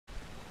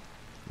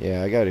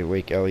Yeah, I gotta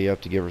wake Ellie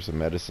up to give her some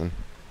medicine.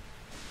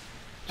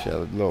 She had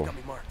a low. Got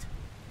me marked.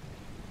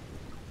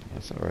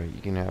 That's alright,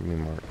 you can have me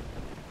marked.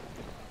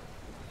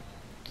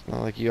 It's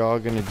not like you all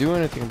gonna do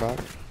anything about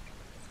it.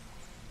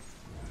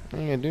 I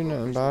ain't gonna do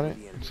nothing about it.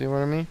 See what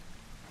I mean?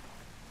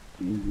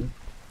 Mm-hmm.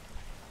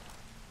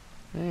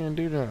 I ain't gonna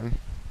do nothing.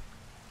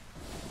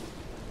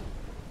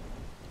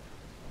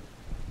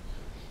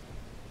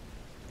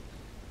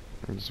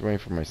 I'm just waiting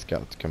for my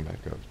scout to come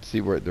back up.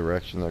 See what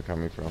direction they're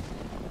coming from.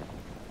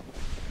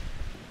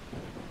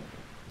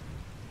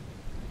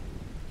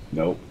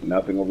 Nope,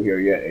 nothing over here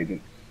yet,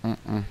 Agent.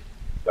 Mm-mm.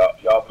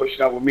 Y'all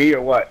pushing up with me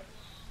or what?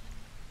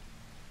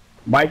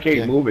 Mike ain't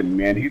Yeah. moving,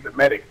 man. He's a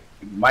medic.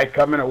 Is Mike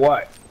coming or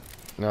what?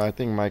 No, I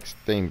think Mike's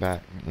staying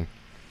back. Picking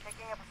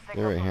up a They're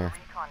signal right from here. the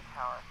Recon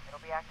tower. It'll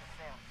be active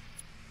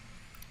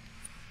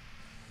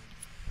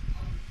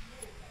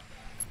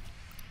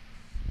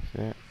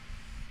soon. Yeah.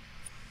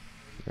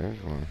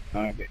 There's one.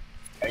 Okay.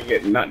 Ain't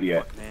getting nothing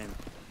yet. Fuck, man.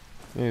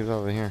 He's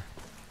over here.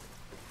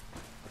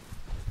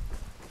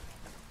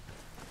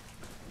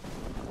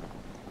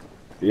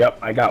 Yep,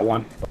 I got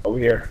one. Over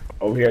here.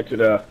 Over here to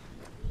the...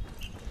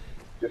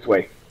 This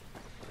way.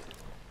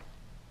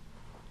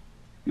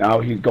 Now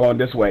he's going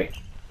this way.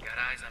 Got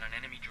eyes on an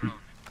enemy drone.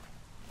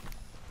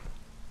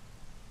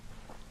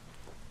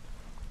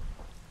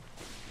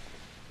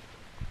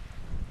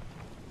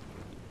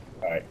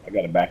 Alright, I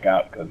gotta back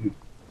out because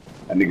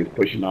that nigga's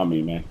pushing on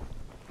me, man.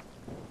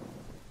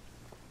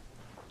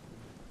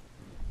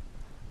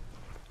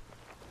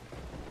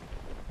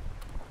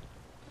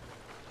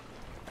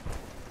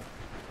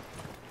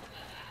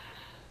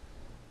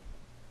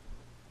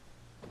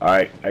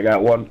 Alright, I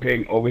got one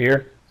ping over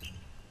here.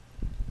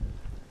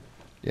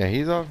 Yeah,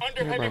 he's off.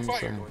 Under here by heavy fire.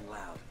 himself. Going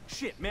loud.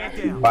 Shit, man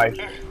You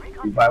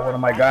down. by one of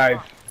my guys.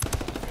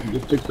 You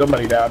just took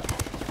somebody down.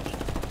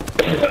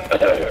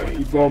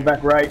 He's going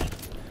back right.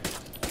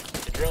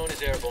 The drone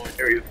is airborne.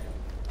 There he is.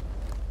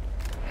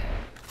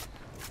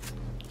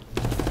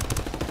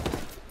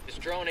 This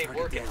drone ain't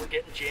working. We're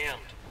getting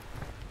jammed.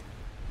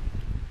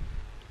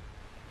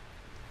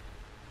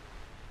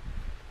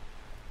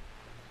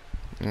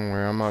 Don't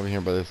worry, I'm over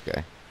here by this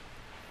guy.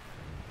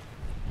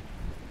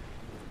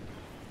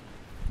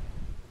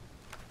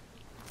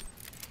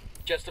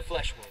 Just a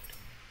flesh wound.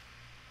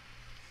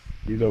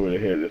 He's over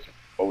here,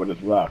 over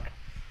this rock.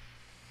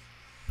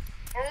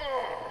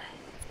 Oh,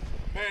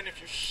 man,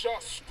 if you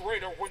shot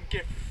straight, I wouldn't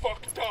get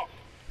fucked up.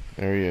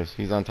 There he is.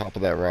 He's on top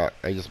of that rock.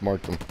 I just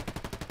marked him.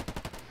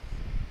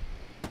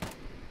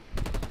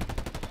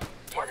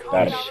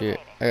 Got Oh him. shit.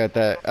 I got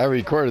that. I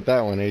recorded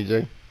that one,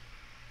 AJ.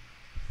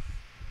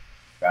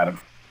 Got him.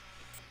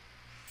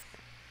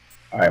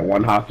 Alright,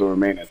 one hostile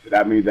remaining. So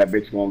that means that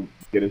bitch gonna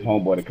get his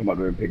homeboy to come up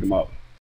there and pick him up.